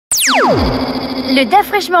Le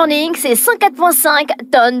Fresh Morning, c'est 104.5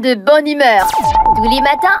 tonnes de bonne humeur. Tous les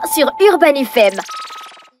matins sur Urban FM.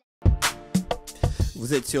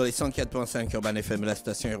 Vous êtes sur les 104.5 Urban FM, la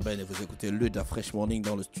station urbaine, et vous écoutez le Fresh Morning.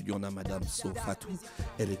 Dans le studio, on a Madame SOW Fatou,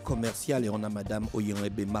 elle est commerciale, et on a Madame OYENG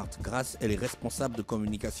EBE Marthe, grâce, elle est responsable de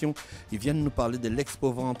communication. Ils viennent nous parler de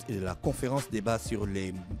l'expo-vente et de la conférence débat sur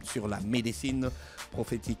la médecine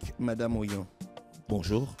prophétique. Madame OYENG,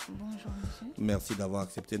 bonjour. Bonjour monsieur. Merci d'avoir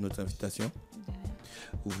accepté notre invitation.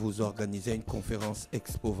 Vous organisez une conférence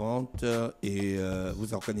expo-vente et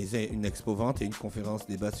vous organisez une expo-vente et une conférence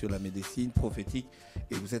débat sur la médecine prophétique,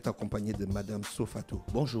 et vous êtes accompagné de Madame SOW Fatou.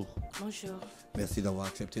 Bonjour. Bonjour. Merci d'avoir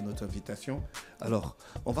accepté notre invitation. Alors,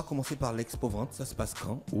 on va commencer par l'expo-vente. Ça se passe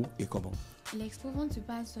quand, où et comment? L'expo-vente se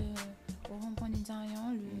passe au rond-point des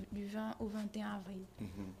Ariens du 20 au 21 avril,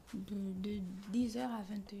 de 10h à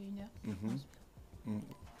 21h.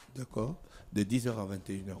 D'accord. De 10h à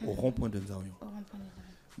 21h, au rond-point des Ariens. Au rond-point des Ariens.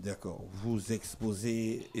 D'accord. Vous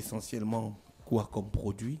exposez essentiellement quoi comme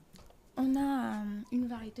produit? On a une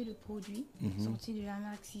variété de produits sortis de la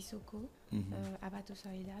marque Sissoko, Abato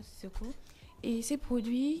Soida Sissoko. Et ces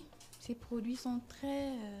produits sont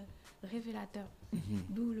très révélateurs.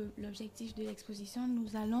 D'où l'objectif de l'exposition.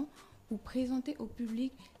 Nous allons vous présenter au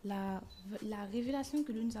public la révélation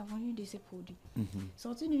que nous avons eue de ces produits.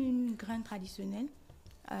 Sortis d'une graine traditionnelle,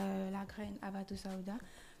 la graine Abato Soida,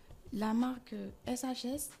 la marque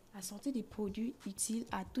SHS a sorti des produits utiles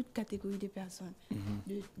à toute catégorie de personnes,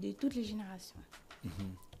 de toutes les générations.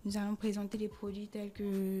 Nous allons présenter des produits tels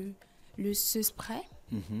que ce spray.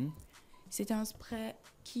 C'est un spray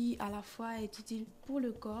qui à la fois est utile pour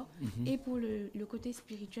le corps et pour le côté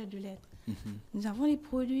spirituel de l'être. Nous avons des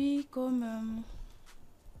produits comme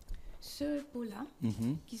ce pot-là,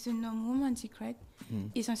 qui se nomme Woman Secret,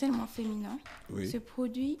 essentiellement féminin. Oui. Ce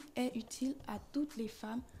produit est utile à toutes les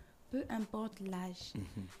femmes, peu importe l'âge.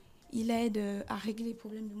 Il aide à régler les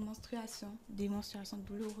problèmes de menstruation, des menstruations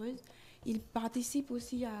douloureuses. Il participe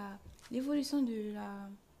aussi à l'évolution de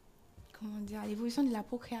la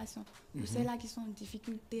procréation. Pour celles-là qui sont en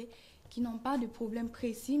difficulté, qui n'ont pas de problème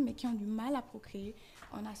précis, mais qui ont du mal à procréer.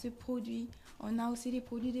 On a ce produit. On a aussi des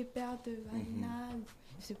produits de perte vaginale,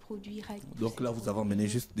 ce produit. Donc là, vous avez emmené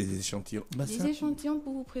juste des échantillons. Des échantillons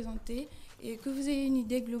pour vous présenter et que vous ayez une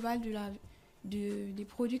idée globale des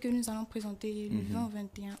produits que nous allons présenter le 20 au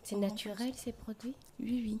 21. C'est naturel ces produits?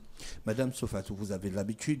 Oui, oui. Madame SOW Fatou, vous avez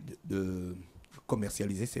l'habitude de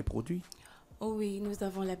commercialiser ces produits? Oh oui, nous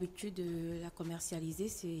avons l'habitude de la commercialiser.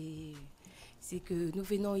 C'est que nous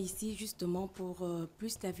venons ici justement pour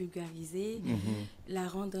plus la vulgariser, la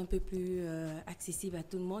rendre un peu plus accessible à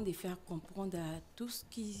tout le monde et faire comprendre à tous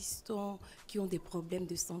qui ont des problèmes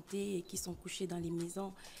de santé et qui sont couchés dans les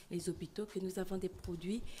maisons, les hôpitaux, que nous avons des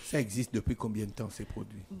produits. Ça existe depuis combien de temps, ces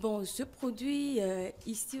produits? Bon, ce produit,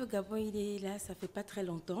 ici au Gabon, il est là, ça fait pas très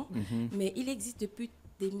longtemps, mais il existe depuis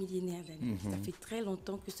des millénaires d'années. Ça fait très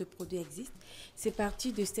longtemps que ce produit existe. C'est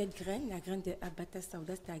parti de cette graine, la graine de Abato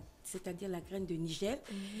Soida, c'est-à-dire la graine de Niger,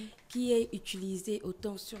 qui est utilisée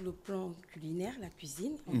autant sur le plan culinaire, la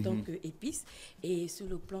cuisine, en tant qu'épice, et sur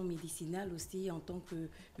le plan médicinal aussi, en tant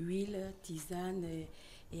qu'huile, tisane,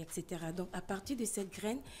 etc. Donc, à partir de cette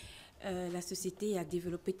graine, la société a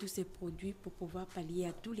développé tous ces produits pour pouvoir pallier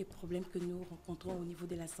à tous les problèmes que nous rencontrons au niveau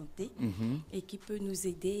de la santé et qui peut nous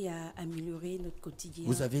aider à améliorer notre quotidien.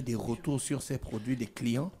 Vous avez des retours sur ces produits des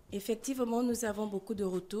clients? Effectivement, nous avons beaucoup de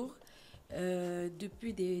retours.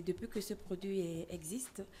 Depuis que ce produit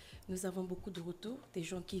existe, nous avons beaucoup de retours, des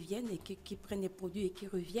gens qui viennent et qui prennent les produits et qui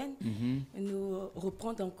reviennent nous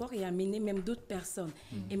reprendre encore et amener même d'autres personnes.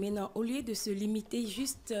 Et maintenant, au lieu de se limiter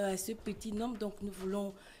juste à ce petit nombre, donc nous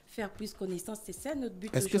voulons faire plus connaissance. C'est ça notre but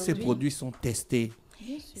aujourd'hui. Est-ce que ces produits sont testés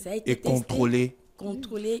et contrôlés?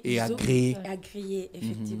 Contrôlés et agréés. Agréés,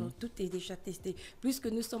 effectivement. Tout est déjà testé. Puisque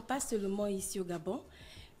nous ne sommes pas seulement ici au Gabon,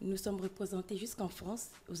 nous sommes représentés jusqu'en France,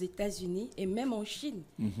 aux États-Unis et même en Chine.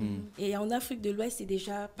 Et en Afrique de l'Ouest, c'est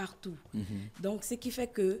déjà partout. Donc, ce qui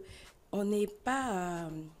fait qu'on n'est pas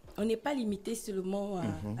limité seulement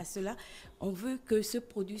à cela. On veut que ce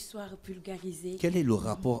produit soit vulgarisé. Quel est le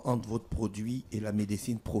rapport entre votre produit et la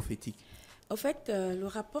médecine prophétique? En fait, le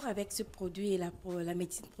rapport avec ce produit et la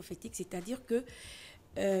médecine prophétique, c'est-à-dire que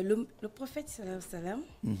le prophète sallam,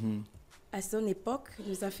 à son époque,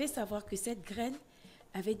 nous a fait savoir que cette graine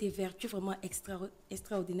avait des vertus vraiment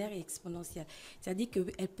extraordinaires et exponentielles. C'est-à-dire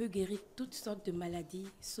qu'elle peut guérir toutes sortes de maladies,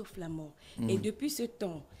 sauf la mort. Et depuis ce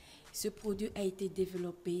temps, ce produit a été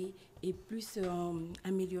développé et plus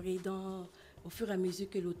amélioré au fur et à mesure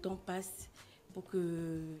que le temps passe pour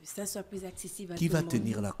que ça soit plus accessible à tout le monde. Qui va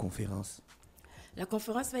tenir la conférence? La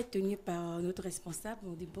conférence va être tenue par notre responsable,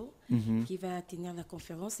 Modibo, qui va tenir la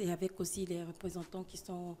conférence et avec aussi les représentants qui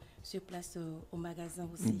sont sur place au magasin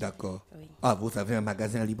aussi. D'accord. Oui. Ah, vous avez un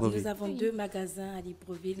magasin à Libreville? Nous avons 2 magasins à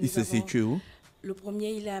Libreville. Il se situe où? Le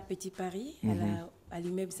premier, il est à Petit Paris, à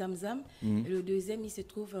l'immeuble Zamzam. Et le deuxième, il se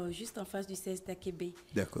trouve juste en face du CES d'Akébé.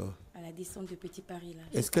 D'accord. À la descente de Petit Paris.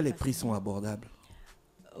 Est-ce que les prix sont abordables?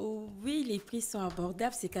 Oui, les prix sont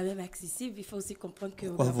abordables, c'est quand même accessible. Il faut aussi comprendre que...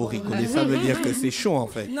 Pourquoi vous rigolez? Ça veut dire que c'est chaud en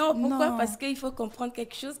fait. Non, pourquoi? Parce qu'il faut comprendre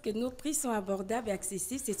quelque chose, que nos prix sont abordables et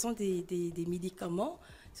accessibles. Ce sont des médicaments.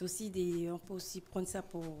 C'est aussi on peut aussi prendre ça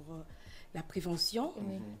pour la prévention.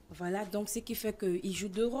 Voilà, donc ce qui fait qu'il joue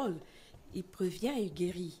 2 rôles. Il prévient et il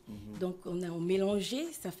guérit. Donc on a mélangé,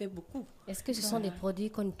 ça fait beaucoup. Est-ce que ce sont des produits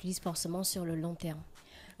qu'on utilise forcément sur le long terme?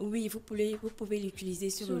 Oui, vous pouvez l'utiliser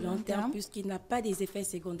sur le long terme puisqu'il n'a pas des effets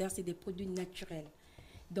secondaires, c'est des produits naturels.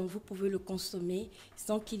 Donc vous pouvez le consommer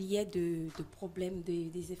sans qu'il y ait de problèmes,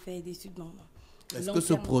 des effets déçus. Est-ce que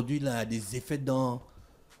ce produit-là a des effets dans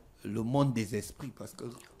le monde des esprits? Parce que...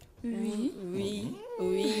 Oui.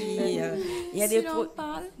 Il y a des on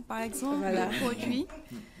parle, par exemple, de produits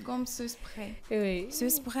comme ce spray. Oui. Ce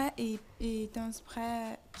spray est un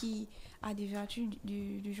spray qui a des vertus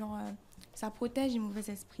du genre... ça protège les mauvais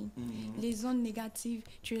esprits, les ondes négatives.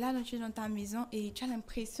 Tu es là, tu es dans ta maison et tu as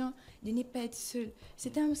l'impression de ne pas être seul.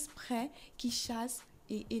 C'est un spray qui chasse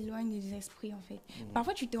et éloigne les esprits, en fait.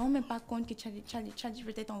 Parfois, tu ne te rends même pas compte que tu as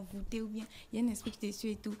peut-être envoûté ou bien il y a un esprit qui te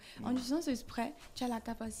suit et tout. En utilisant ce spray, tu as la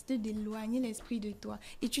capacité d'éloigner l'esprit de toi.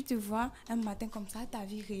 Et tu te vois un matin comme ça, ta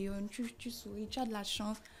vie rayonne, tu souris, tu as de la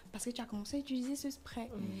chance parce que tu as commencé à utiliser ce spray.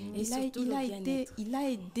 Et là, il a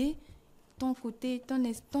aidé ton côté, ton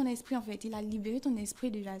esprit, en fait. Il a libéré ton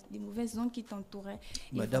esprit des mauvaises ondes qui t'entouraient.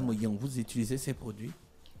 Madame Oyeng, vous utilisez ces produits?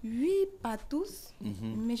 Oui, pas tous,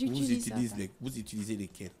 mais j'utilise ça. Vous utilisez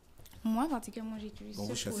lesquels? Moi, particulièrement, j'utilise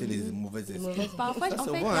Vous chassez les mauvais esprits. Parfois, en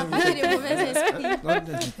fait, il n'y a pas que les mauvais esprits.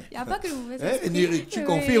 Il n'y a pas que les mauvais esprits. Tu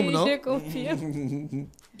confirmes, non? Je confirme.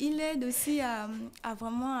 Il aide aussi à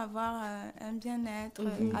vraiment avoir un bien-être,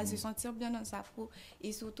 à se sentir bien dans sa peau.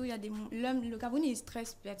 Et surtout, il y a le Gabonais est très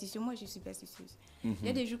superstitieux. Moi, je suis superstitieuse. Il y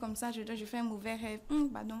a des jours comme ça, je fais un mauvais rêve.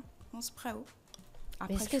 Pardon, on se prête.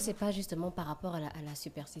 Mais est-ce que ce n'est pas justement par rapport à la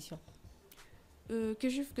superstition que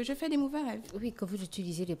je fais des mauvais rêves? Oui, que vous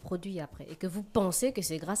utilisez les produits après et que vous pensez que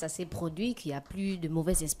c'est grâce à ces produits qu'il n'y a plus de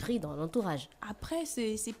mauvais esprits dans l'entourage. Après,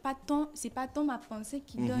 c'est pas tant ma pensée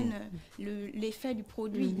qui donne l'effet du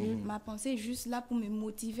produit. Ma pensée est juste là pour me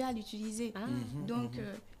motiver à l'utiliser. Donc,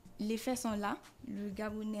 les faits sont là. Le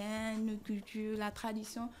Gabonais, notre culture, la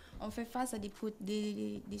tradition, on fait face à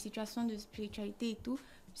des situations de spiritualité et tout.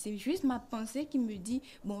 C'est juste ma pensée qui me dit,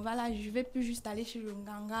 bon voilà, je ne vais plus juste aller chez le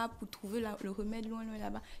Nganga pour trouver le remède loin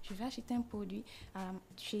là-bas. Je vais acheter un produit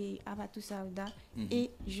chez Fatou et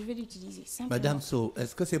je vais l'utiliser. Madame So,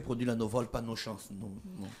 est-ce que ces produits-là ne volent pas nos chances? Non.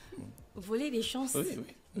 Voler les chances? Oui.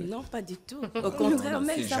 Non, pas du tout. Au contraire,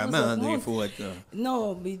 même ça jamais, vous augmente. il faut être...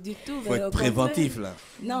 Non, mais du tout. Il faut être préventif, là.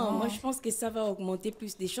 Non, moi, je pense que ça va augmenter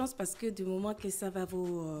plus des chances parce que du moment que ça va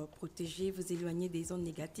vous protéger, vous éloigner des ondes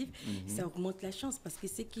négatives, ça augmente la chance parce que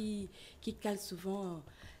ce qui cale souvent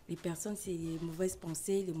les personnes, c'est les mauvaises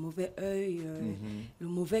pensées, le mauvais œil, le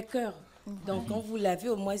mauvais cœur. Donc, quand vous l'avez,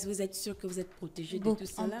 au moins, vous êtes sûr que vous êtes protégé de tout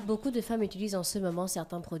cela. Beaucoup de femmes utilisent en ce moment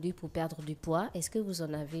certains produits pour perdre du poids. Est-ce que vous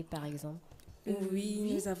en avez, par exemple? Oui,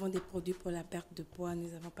 nous avons des produits pour la perte de poids.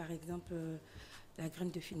 Nous avons, par exemple, la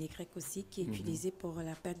graine de fenugrec aussi, qui est utilisée pour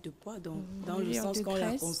la perte de poids. Donc, dans le sens qu'on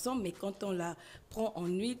la consomme, mais quand on la prend en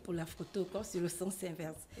huile pour la frotter au corps, c'est le sens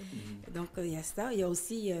inverse. Donc, il y a ça. Il y a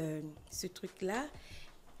aussi ce truc-là.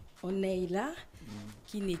 On est là,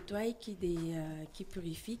 qui nettoie, qui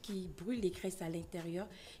purifie, qui brûle les graisses à l'intérieur,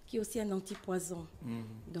 qui est aussi un antipoison.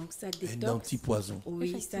 Donc ça détoxe. Un antipoison.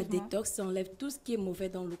 Oui, ça détoxe, ça enlève tout ce qui est mauvais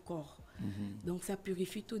dans le corps. Donc ça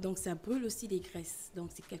purifie tout, donc ça brûle aussi les graisses.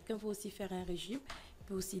 Donc si quelqu'un veut aussi faire un régime, il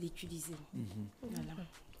peut aussi l'utiliser. Voilà.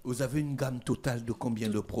 Vous avez une gamme totale de combien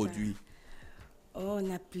de produits?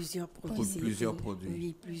 On a plusieurs produits. Plusieurs produits.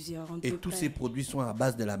 Oui, plusieurs. Et tous ces produits sont à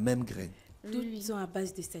base de la même graine? Toutes sont à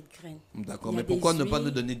base de cette graine. D'accord, mais pourquoi ne pas nous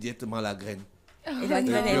donner directement la graine? Et la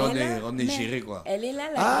graine, on est géré, quoi. Elle est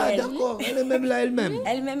là, la graine. D'accord, elle est même là, elle-même.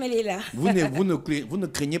 Elle-même, elle est là. Vous ne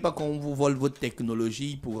craignez pas qu'on vous vole votre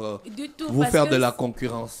technologie pour vous faire de la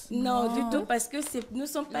concurrence? Non, du tout, parce que nous ne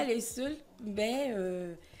sommes pas les seuls, mais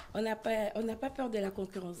on n'a pas peur de la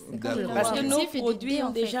concurrence. Parce que nos produits ont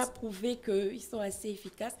déjà prouvé qu'ils sont assez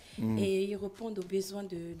efficaces et ils répondent aux besoins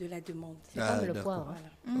de la demande. C'est comme le poivre.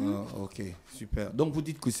 Voilà. Ok, super. Donc vous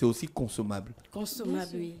dites que c'est aussi consommable?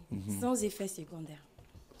 Consommable, oui. Sans effet secondaire.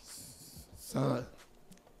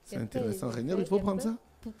 C'est intéressant. Rénier, il faut prendre ça?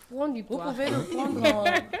 Pour prendre du Vous poids. pouvez le prendre en...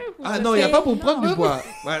 Ah non, il n'y a pas pour prendre du poids.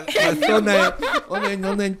 Parce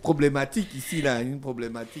qu'on a une problématique ici, là, une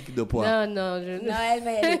problématique de poids. Non, Non, elle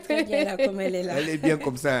va y aller très bien là, comme elle est là. Elle est bien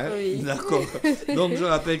comme ça, hein? Oui. D'accord. Donc, je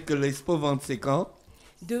rappelle que l'expo vente, c'est quand?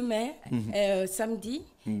 Demain, samedi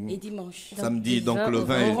et dimanche. Samedi, donc le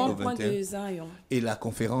 20 Au et le rond-point 21. de Zion. Et la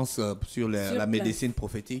conférence sur la Sur médecine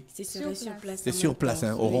prophétique? C'est sur place. C'est en sur même place, temps.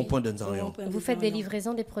 hein, au Oui. rond-point de Au Zion. rond-point de Vous faites des Zion.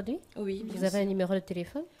 livraisons des produits? Oui, bien Vous avez sûr. un numéro de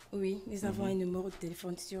téléphone? Oui, nous avons un numéro de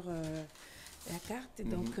téléphone sur la carte.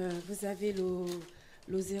 Donc, vous avez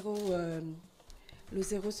le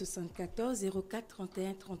 074 04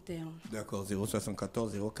 31 31. D'accord,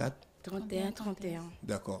 074 04. 31 31.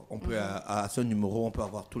 D'accord. On peut, à ce numéro, on peut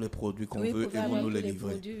avoir tous les produits qu'on Oui, veut pouvez et vous avoir nous tous les les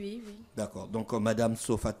livrez. produits, oui, oui. D'accord. Donc, Madame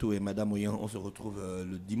SOW Fatou et Madame OYENG, on se retrouve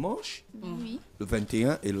le dimanche, Oui. le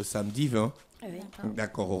 21 et le samedi 20. Oui.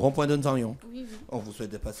 D'accord, au rond-point de Zion. Oui, oui. On vous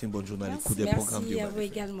souhaite de passer une bonne journée à l'écoute Merci, des programmes du merci à vous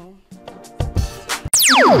Urban. également.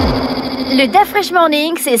 Le DA Fresh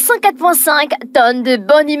Morning, c'est 104.5 tonnes de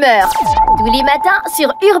bonne humeur. Tous les matins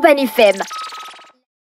sur Urban FM.